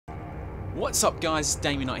What's up guys, it's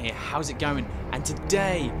Damonite here, how's it going? And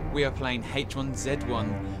today we are playing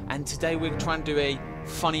H1Z1 and today we're trying to do a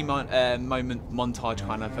funny moment montage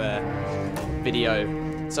kind of video.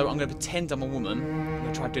 So I'm going to pretend I'm a woman, I'm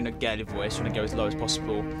going to try doing a girly voice, trying to go as low as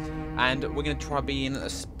possible. And we're going to try being a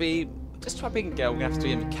just try being a girl, we're going to have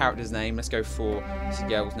to do a character's name, let's go for, what's the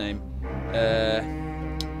girl's name?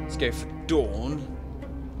 Let's go for Dawn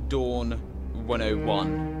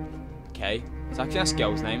 101, okay? So actually that's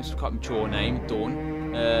girl's name, it's quite a mature name,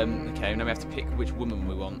 Dawn. Okay, now we have to pick which woman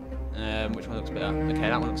we want. Which one looks better? Okay,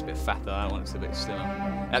 that one looks a bit fatter, that one looks a bit slimmer.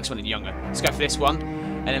 That one younger. Let's go for this one.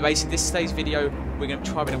 And then basically this today's video, we're going to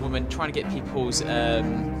try being a woman, trying to get people's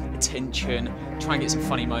attention, try and get some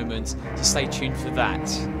funny moments. So stay tuned for that.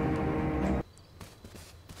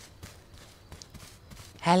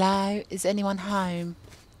 Hello, is anyone home?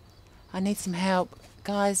 I need some help.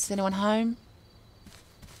 Guys, is anyone home?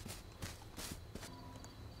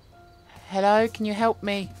 Hello, can you help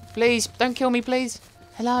me? Please, don't kill me, please.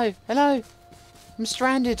 Hello, hello. I'm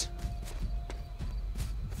stranded.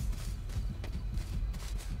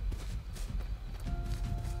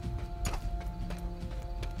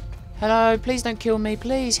 Hello, please don't kill me.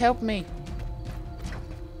 Please help me.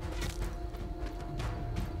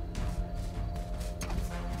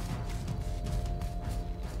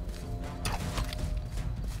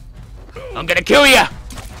 I'm gonna kill you!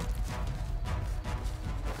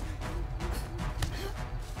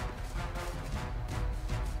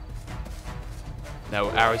 No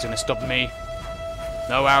arrow's gonna stop me.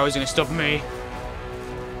 No arrow's gonna stop me.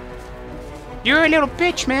 You're a little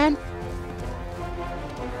bitch, man.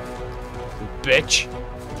 Bitch.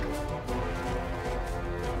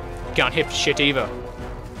 Can't hit shit either.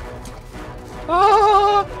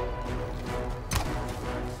 Oh!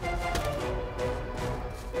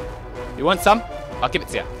 You want some? I'll give it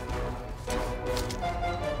to you.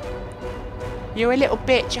 You're a little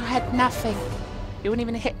bitch. I had nothing. You wouldn't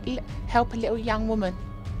even help a little young woman.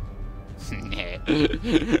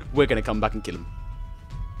 We're gonna come back and kill him.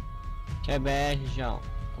 Que BR, João.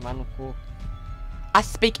 Tomar no cu. I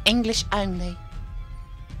speak English only.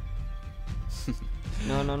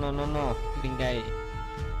 No. Pinga aí.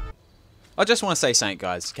 I just want to say something,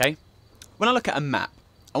 guys, okay? When I look at a map,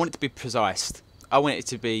 I want it to be precise. I want it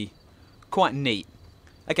to be quite neat.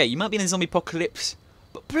 Okay, you might be in a zombie apocalypse,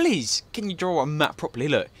 but please, can you draw a map properly?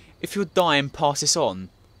 Look, if you're dying, pass this on.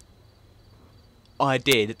 I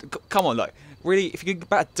did. Come on, like, really, if you're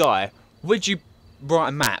about to die, would you write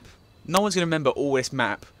a map? No one's going to remember all this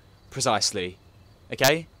map precisely.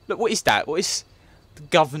 Okay? Look, what is that? What is the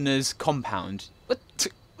governor's compound? What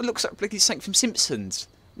it looks like it's something from Simpsons.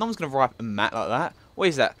 No one's going to write a map like that. What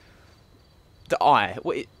is that? The eye.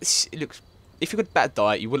 What it looks. If you're about to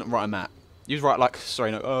die, you wouldn't write a map. You'd write like,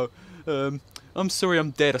 sorry, no, I'm sorry,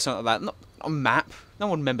 I'm dead or something like that. Not a map. No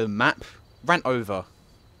one remember the map. Rant over.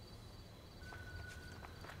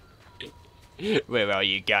 Where are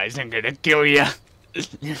you guys? I'm gonna kill you.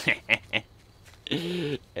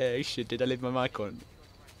 Oh shit, did I leave my mic on?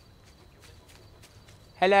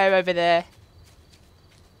 Hello over there.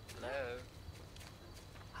 Hello.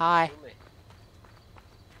 Hi. Kill me.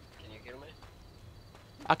 Can you kill me?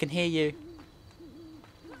 I can hear you.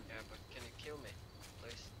 Yeah, but can you kill me,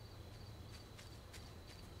 please?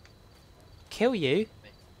 Kill you?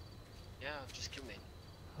 Yeah, just kill me.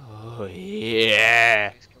 Oh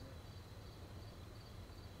yeah. Please kill me.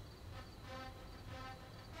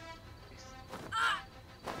 Please.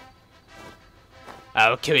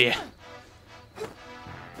 I'll kill you.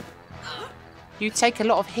 You take a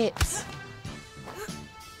lot of hits.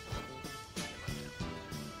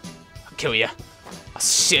 I'll kill you. I'll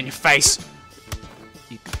sit in your face.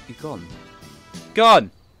 You gone?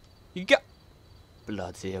 Gone. You got.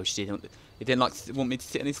 Bloody hell! She didn't. He didn't want me to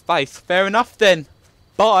sit in his face. Fair enough then.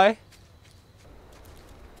 Bye.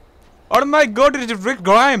 Oh my God! It is Rick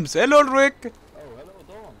Grimes. Hello, Rick. Oh, hello,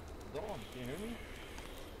 Dawn. Dawn, can you hear me?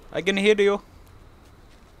 I can hear you.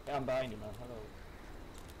 Yeah, I'm behind you, man.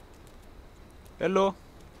 Hello. Hello.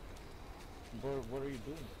 What are you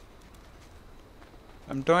doing?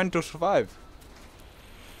 I'm trying to survive.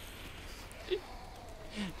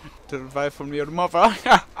 To survive from your mother. Oh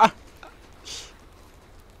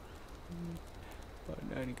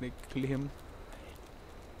no, I'm gonna kill him.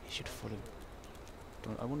 He should follow.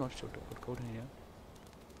 I will not show what code in here.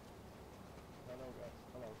 Hello, guys.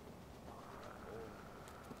 Hello.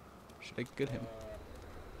 Should I kill him?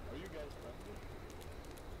 Are you guys friendly?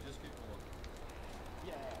 Just keep on.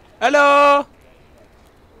 Yeah. Hello!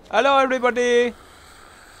 Hello everybody!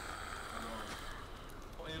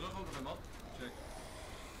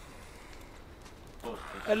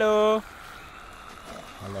 Hello!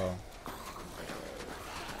 Hello.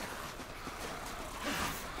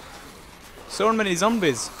 So many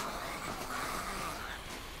zombies.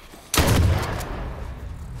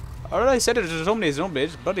 Alright, I said it, there's so many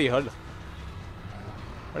zombies. Bloody hell.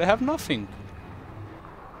 But I have nothing.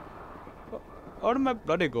 Oh my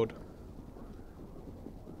bloody god.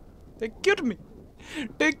 They killed me.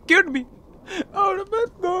 They killed me. Oh my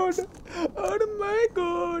god. Oh my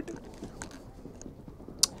god.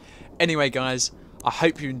 Anyway, guys, I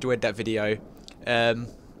hope you enjoyed that video.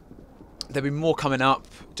 There'll be more coming up.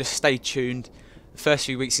 Just stay tuned. The first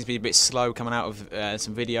few weeks has been a bit slow coming out of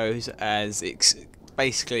some videos, as it's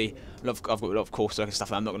basically I've got a lot of coursework and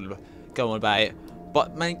stuff, and I'm not going to go on about it.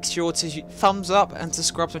 But make sure to thumbs up and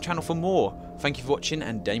subscribe to my channel for more. Thank you for watching,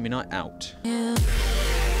 and Damonite out.